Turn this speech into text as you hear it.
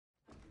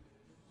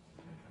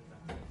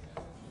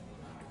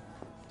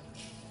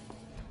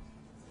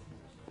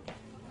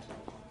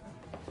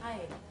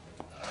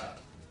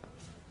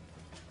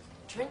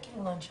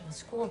drinking lunch on a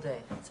school day.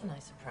 That's a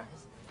nice surprise.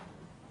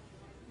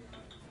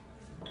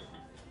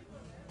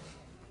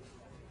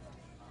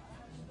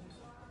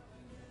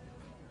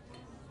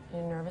 Are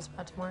you nervous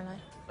about tomorrow night?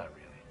 Not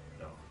really,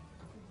 no.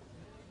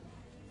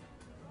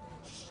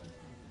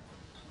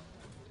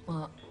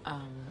 Well,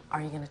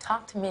 are you going to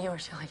talk to me or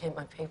shall I get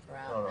my paper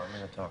out? No, I'm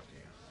going to talk to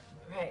you.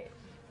 Right.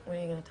 What are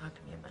you going to talk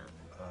to me about?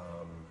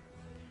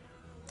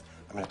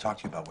 I'm going to talk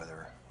to you about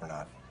whether or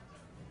not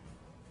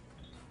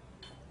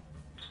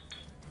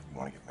you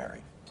want to get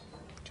married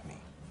to me.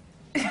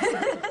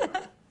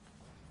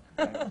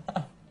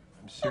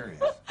 I'm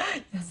serious.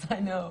 Yes, I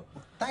know.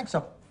 Thanks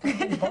a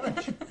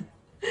bunch.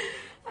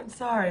 I'm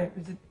sorry.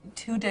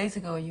 2 days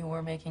ago, you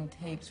were making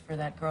tapes for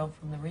that girl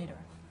from the Reader.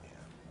 Yeah.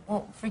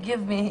 Well,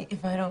 forgive me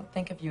if I don't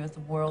think of you as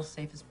the world's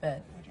safest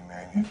bet. Would you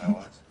marry me if I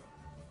was?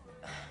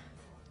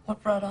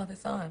 What brought all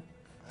this on?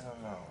 I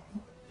don't know.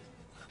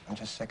 I'm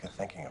just sick of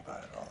thinking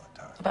about it all the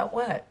time. About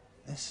what?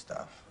 This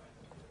stuff.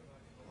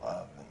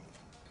 Love and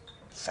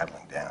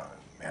settling down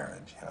and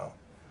marriage, you know.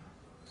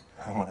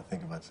 I want to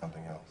think about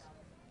something else.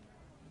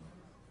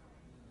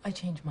 I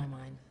changed my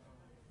mind.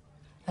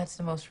 That's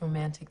the most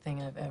romantic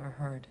thing I've ever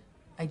heard.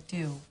 I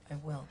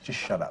will. Just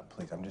shut up,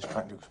 please. I'm just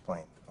trying to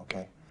explain,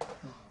 okay?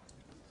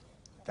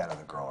 That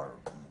other girl or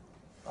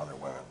other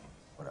women,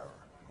 whatever.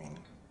 I mean,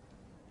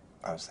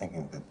 I was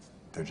thinking that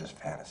they're just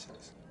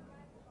fantasies.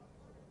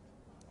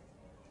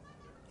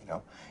 You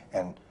know?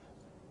 And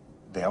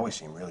they always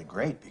seem really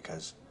great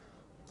because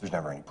there's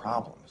never any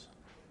problems.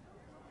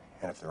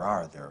 And if there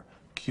are, they're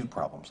cute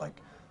problems,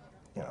 like,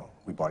 you know,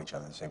 we bought each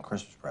other the same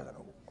Christmas present,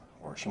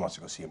 or she wants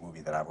to go see a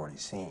movie that I've already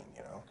seen,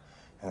 you know?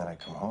 And then I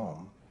come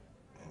home,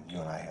 and you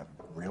and I have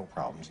real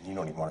problems, and you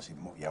don't even want to see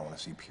the movie I want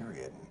to see,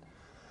 period. And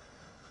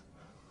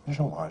there's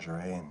no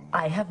lingerie, and...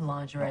 I have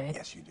lingerie. Well,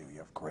 yes, you do. You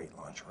have great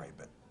lingerie,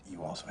 but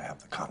you also have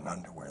the cotton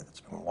underwear that's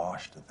been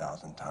washed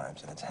 1,000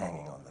 times, and it's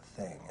hanging on the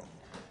thing,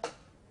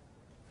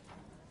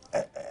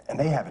 and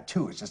they have it,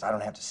 too. It's just I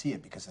don't have to see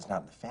it because it's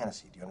not in the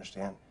fantasy. Do you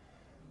understand?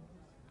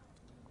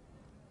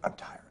 I'm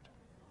tired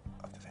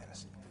of the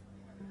fantasy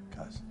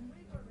because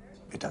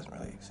it doesn't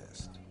really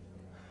exist.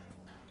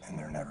 And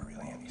there are never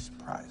really any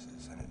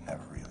surprises, and it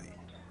never really...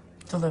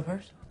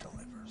 Delivers?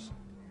 Delivers.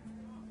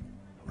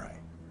 Right.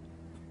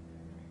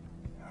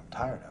 And I'm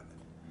tired of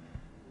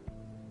it.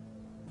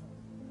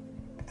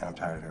 And I'm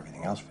tired of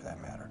everything else for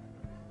that matter.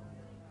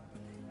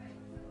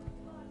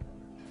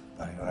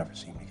 But I don't ever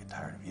seem to get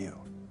tired of you.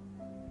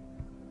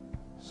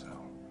 So...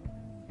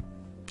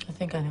 I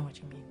think I know what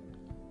you mean.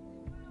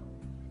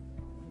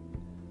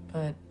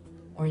 But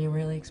were you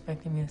really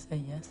expecting me to say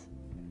yes?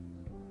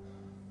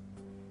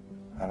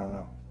 I don't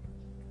know.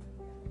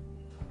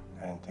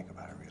 I didn't think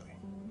about it really.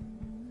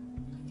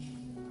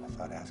 I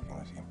thought asking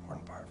was the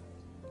important part.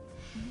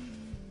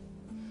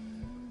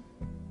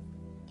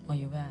 Well,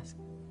 you've asked.